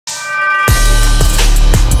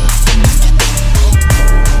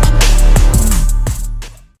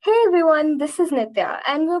everyone, this is Nithya,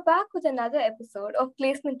 and we're back with another episode of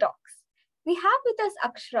Placement Talks. We have with us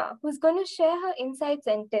Akshara, who's going to share her insights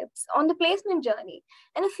and tips on the placement journey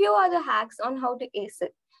and a few other hacks on how to ace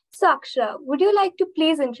it. So, Akshara, would you like to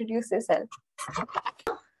please introduce yourself?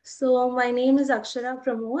 So, my name is Akshara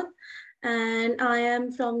Pramod, and I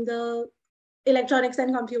am from the Electronics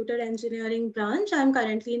and Computer Engineering branch. I'm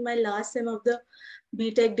currently in my last sem of the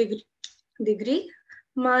BTech degree.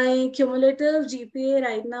 My cumulative GPA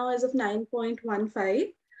right now is of 9.15.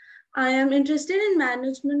 I am interested in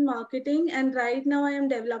management marketing, and right now I am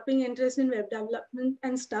developing interest in web development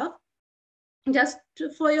and stuff. Just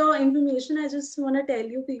for your information, I just want to tell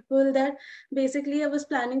you people that basically I was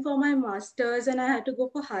planning for my master's and I had to go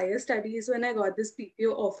for higher studies when I got this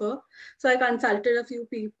PPO offer. So I consulted a few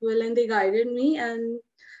people and they guided me, and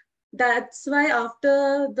that's why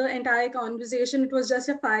after the entire conversation, it was just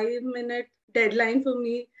a 5-minute deadline for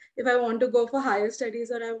me if I want to go for higher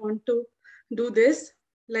studies or I want to do this,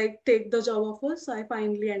 like take the job offer. So I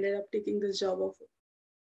finally ended up taking this job offer.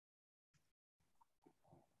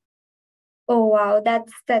 Oh wow,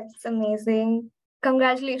 that's amazing.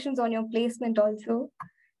 Congratulations on your placement also.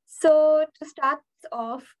 So to start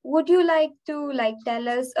off, would you like to tell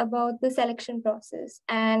us about the selection process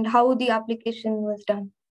and how the application was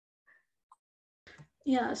done?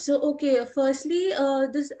 Yeah, so okay, firstly,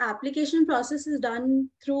 this application process is done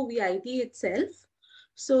through VIT itself.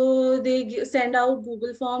 So they send out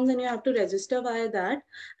Google Forms and you have to register via that.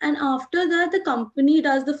 And after that, the company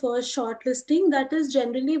does the first shortlisting that is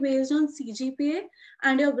generally based on CGPA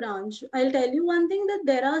and your branch. I'll tell you one thing, that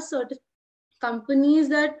there are certain companies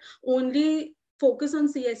that only focus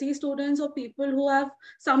on CSE students or people who have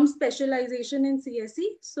some specialization in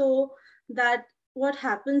CSE. So that what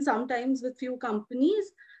happens sometimes with few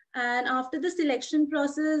companies. And after the selection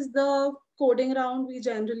process, the coding round we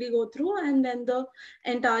generally go through, and then the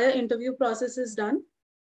entire interview process is done.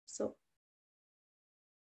 So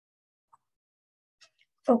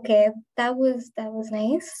okay, that was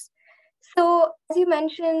nice. So as you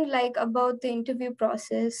mentioned about the interview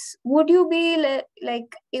process, would you be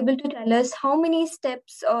able to tell us how many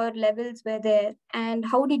steps or levels were there and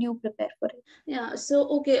how did you prepare for it? Yeah, so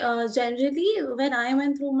okay, generally when I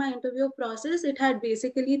went through my interview process, it had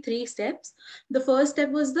basically 3 steps. The first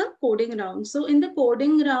step was the coding round. So in the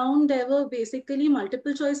coding round, there were basically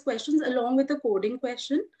multiple choice questions along with a coding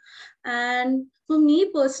question. And for me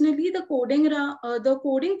personally, the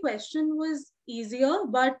coding question was easier,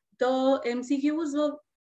 but the MCQs were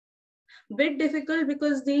a bit difficult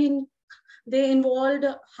because they involved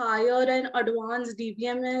higher and advanced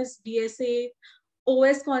DBMS, DSA,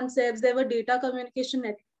 OS concepts. There were data communication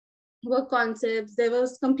network concepts. There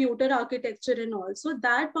was computer architecture and all. So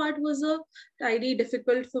that part was a really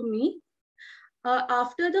difficult for me.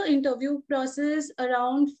 After the interview process,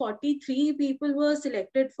 around 43 people were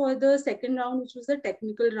selected for the second round, which was the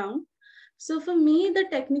technical round. So for me, the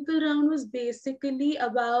technical round was basically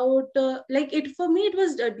about for me, it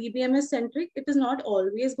was DBMS centric. It is not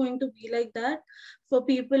always going to be like that. For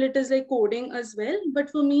people, it is like coding as well. But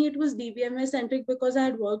for me, it was DBMS centric because I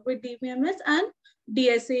had worked with DBMS and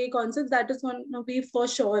DSA concepts. That is going to be for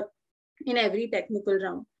sure in every technical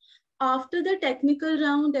round. After the technical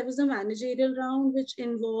round, there was a managerial round, which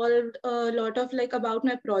involved a lot of about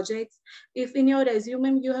my projects. If in your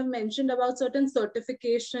resume you have mentioned about certain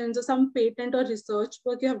certifications or some patent or research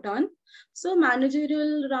work you have done. So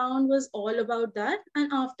managerial round was all about that.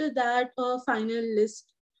 And after that, a final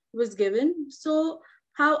list was given. So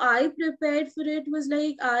how I prepared for it was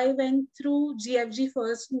I went through GFG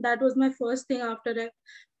first. That was my first thing after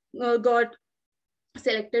I got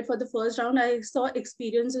selected for the first round. I saw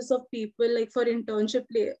experiences of people for internship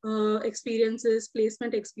experiences,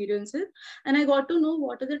 placement experiences, and I got to know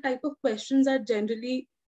what are the type of questions that generally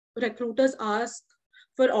recruiters ask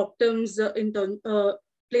for Optum's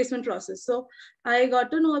placement process. So I got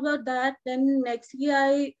to know about that. Then nextly,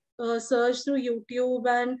 I searched through YouTube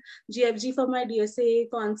and GFG for my DSA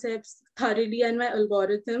concepts thoroughly and my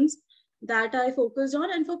algorithms that I focused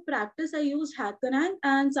on. And for practice, I used HackerRank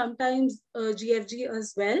and sometimes GFG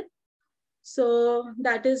as well. So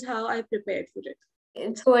that is how I prepared for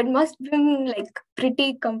it. So it must have been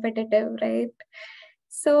pretty competitive, right?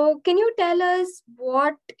 So can you tell us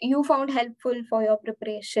what you found helpful for your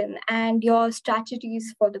preparation and your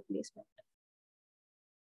strategies for the placement?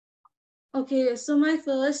 Okay, so my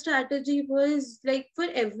first strategy was like for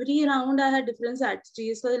every round I had different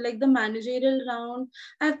strategies. So like the managerial round,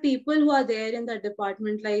 I have people who are there in that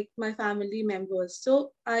department, like my family members.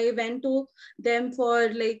 So I went to them for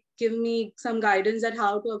like give me some guidance at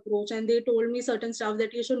how to approach, and they told me certain stuff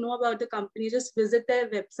that you should know about the company. Just visit their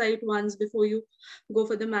website once before you go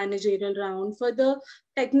for the managerial round. For the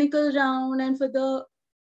technical round and for the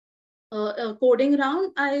coding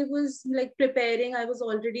round, I was like preparing. I was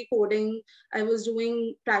already coding. I was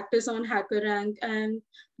doing practice on HackerRank, and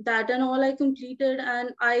that and all I completed. And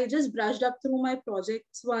I just brushed up through my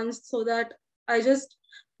projects once so that I just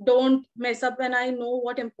don't mess up when I know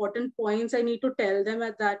what important points I need to tell them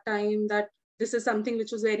at that time, that this is something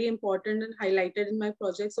which was very important and highlighted in my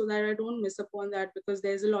project, so that I don't miss upon that, because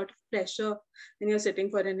there's a lot of pressure when you're sitting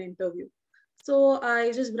for an interview. So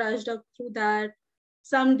I just brushed up through that,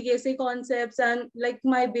 some DSA concepts and like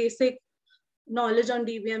my basic knowledge on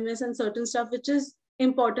DBMS and certain stuff which is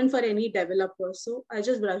important for any developer. So I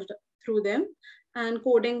just brushed through them, and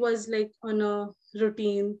coding was like on a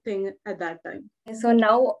routine thing at that time. So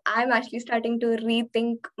now I'm actually starting to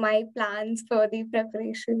rethink my plans for the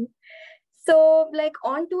preparation. So, like,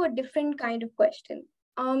 on to a different kind of question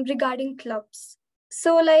regarding clubs.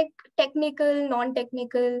 So, like, technical, non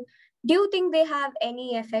technical, do you think they have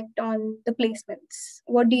any effect on the placements?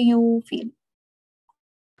 What do you feel?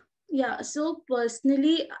 Yeah, so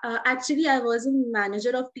personally, actually, I was a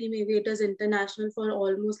manager of Team Aviators International for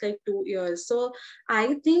almost like 2 years. So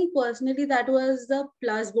I think personally that was the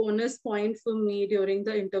plus bonus point for me during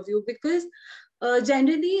the interview, because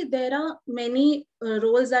generally there are many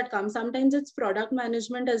roles that come. Sometimes it's product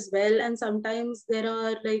management as well, and sometimes there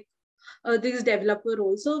are like these developer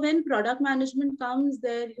roles. So when product management comes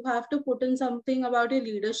there, you have to put in something about your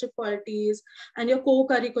leadership qualities and your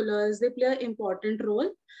co-curriculars. They play an important role.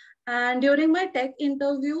 And during my tech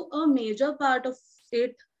interview, a major part of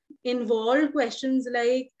it involved questions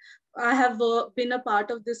like, I have been a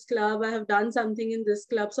part of this club, I have done something in this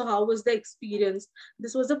club. So, how was the experience?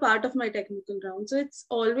 This was a part of my technical round. So, it's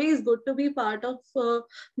always good to be part of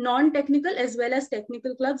non technical as well as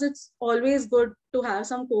technical clubs. It's always good to have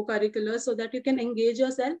some co curriculars so that you can engage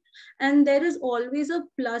yourself. And there is always a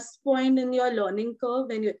plus point in your learning curve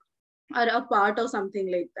when you are a part of something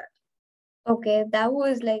like that. Okay, that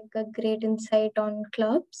was like a great insight on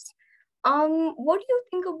clubs. What do you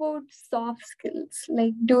think about soft skills?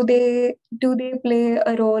 Like, do they play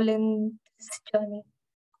a role in this journey?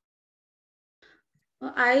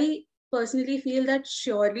 I personally feel that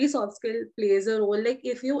surely soft skill plays a role. Like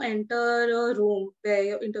if you enter a room where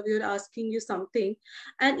your interviewer asking you something,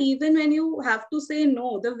 and even when you have to say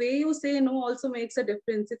no, the way you say no also makes a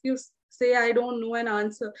difference. If you say I don't know an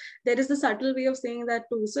answer, there is a subtle way of saying that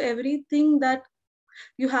too. So everything that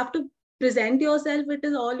you have to present yourself, it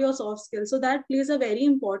is all your soft skills. So that plays a very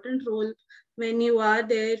important role when you are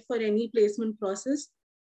there for any placement process,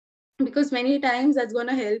 because many times that's going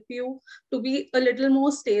to help you to be a little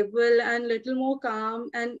more stable and little more calm,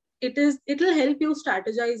 and it'll help you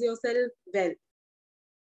strategize yourself well.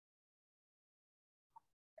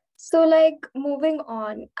 So, like, moving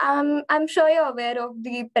on, I'm sure you're aware of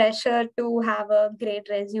the pressure to have a great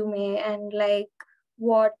resume and like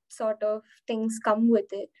what sort of things come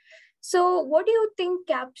with it. So, what do you think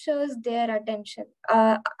captures their attention?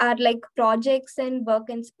 Are like projects and work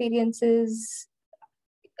experiences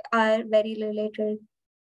are very related?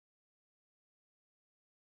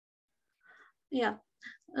 Yeah.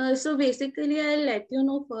 So basically, I'll let you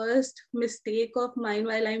know first mistake of mine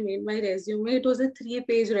while I made my resume. It was a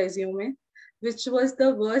 3-page resume, which was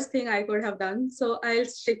the worst thing I could have done. So I'll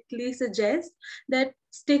strictly suggest that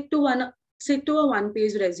stick to a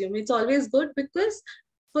 1-page resume. It's always good, because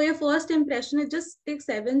for your first impression, it just takes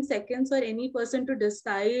 7 seconds for any person to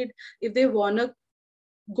decide if they wanna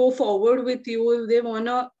go forward with you, if they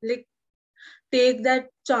wanna like take that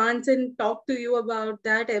chance and talk to you about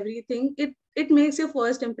that everything. It makes your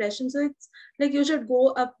first impression. So it's like you should go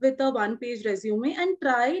up with a 1-page resume and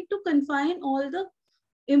try to confine all the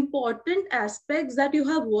important aspects that you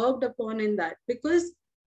have worked upon in that, because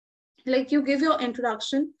like you give your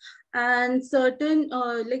introduction and certain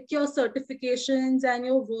like your certifications and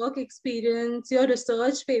your work experience, your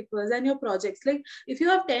research papers and your projects. Like if you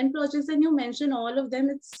have 10 projects and you mention all of them,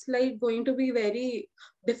 it's like going to be very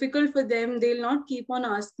difficult for them. They'll not keep on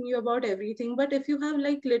asking you about everything. But if you have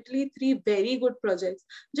like literally 3 very good projects,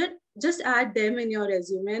 just add them in your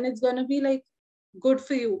resume, and it's going to be like good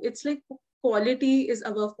for you. It's like quality is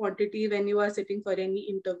above quantity when you are sitting for any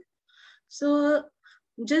interview. So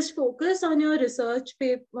just focus on your research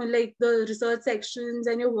paper, like the research sections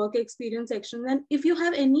and your work experience sections. And if you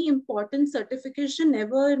have any important certification,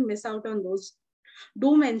 never miss out on those.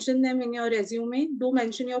 Do mention them in your resume, do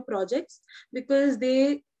mention your projects, because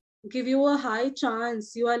they give you a high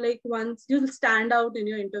chance. You are like, once you'll stand out in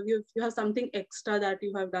your interview if you have something extra that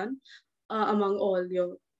you have done among all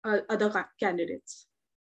your other candidates.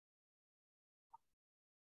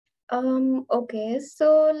 Okay,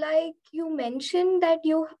 so like you mentioned that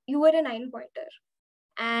you were a 9 pointer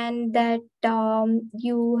and that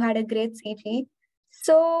you had a great CG.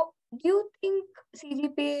 So do you think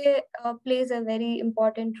CGPA plays a very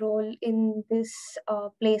important role in this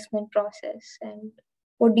placement process? And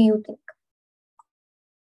what do you think?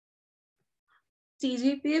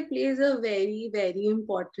 CGPA plays a very, very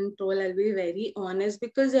important role. I'll be very honest,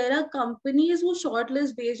 because there are companies who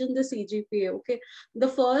shortlist based on the CGPA. Okay, the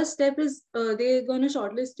first step is they're going to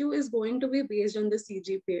shortlist you is going to be based on the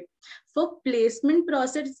CGPA. For placement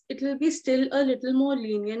process, it will be still a little more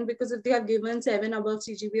lenient, because if they have given 7 above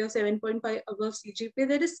CGPA or 7.5 above CGPA,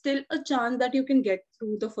 there is still a chance that you can get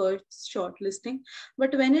through the first shortlisting.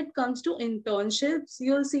 But when it comes to internships,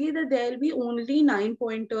 you'll see that there will be only 9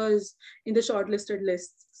 pointers in the shortlisted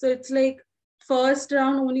list. So it's like first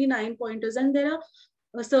round only 9 pointers. And there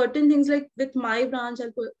are certain things, like with my branch,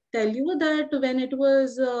 I'll tell you that when it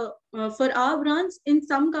was for our branch, in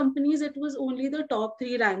some companies, it was only the top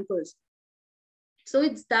 3 rankers. So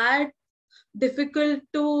it's that difficult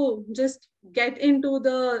to just get into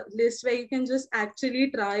the list where you can just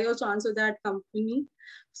actually try your chance with that company.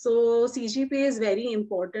 So CGPA is very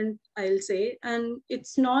important, I'll say. And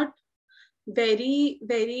it's not very,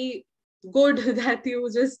 very good that you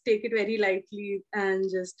just take it very lightly and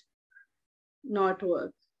just not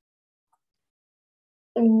work.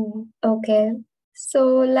 Okay.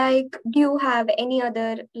 So like, do you have any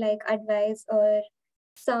other like advice or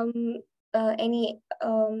some any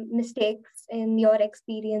mistakes in your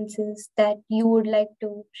experiences that you would like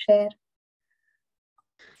to share?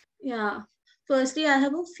 Yeah. Firstly, I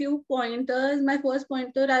have a few pointers. My first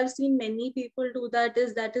pointer, I've seen many people do that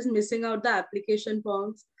is missing out the application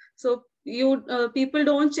forms. So you people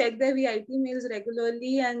don't check their VIT mails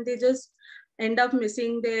regularly, and they just end up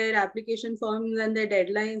missing their application forms and their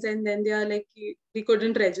deadlines, and then they are like, we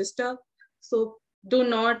couldn't register. So do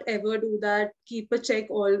not ever do that. Keep a check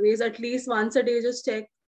always, at least once a day, just check,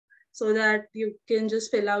 so that you can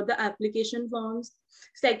just fill out the application forms.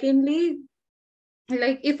 Secondly,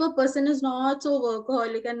 like if a person is not so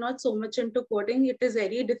workaholic and not so much into coding, it is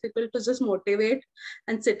very difficult to just motivate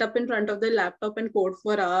and sit up in front of the laptop and code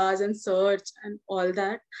for hours and search and all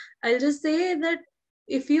that. I'll just say that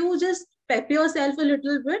if you just pep yourself a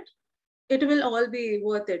little bit, it will all be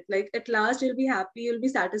worth it. Like at last, you'll be happy, you'll be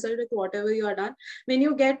satisfied with whatever you are done. When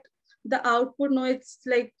you get the output, no, it's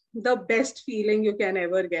like the best feeling you can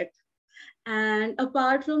ever get. And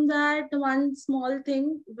apart from that, one small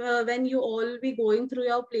thing, when you all be going through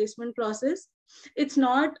your placement process, it's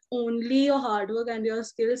not only your hard work and your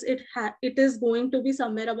skills, it is going to be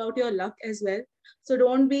somewhere about your luck as well. So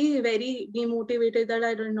don't be very demotivated that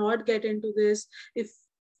I did not get into this. If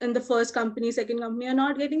in the first company, second company, you're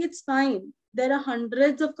not getting, it's fine. There are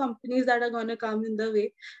hundreds of companies that are going to come in the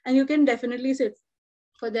way, and you can definitely sit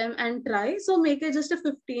for them and try. So make it just a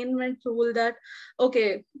 15-minute rule that,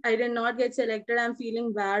 okay, I did not get selected, I'm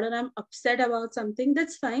feeling bad or I'm upset about something.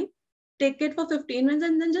 That's fine. Take it for 15 minutes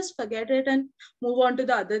and then just forget it and move on to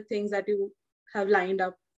the other things that you have lined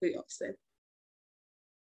up for yourself.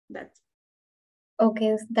 That's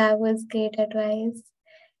Okay, so that was great advice,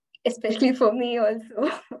 especially for me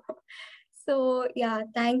also. So yeah,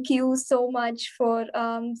 thank you so much for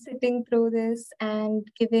sitting through this and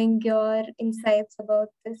giving your insights about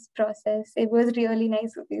this process. It was really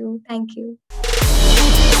nice of you. Thank you.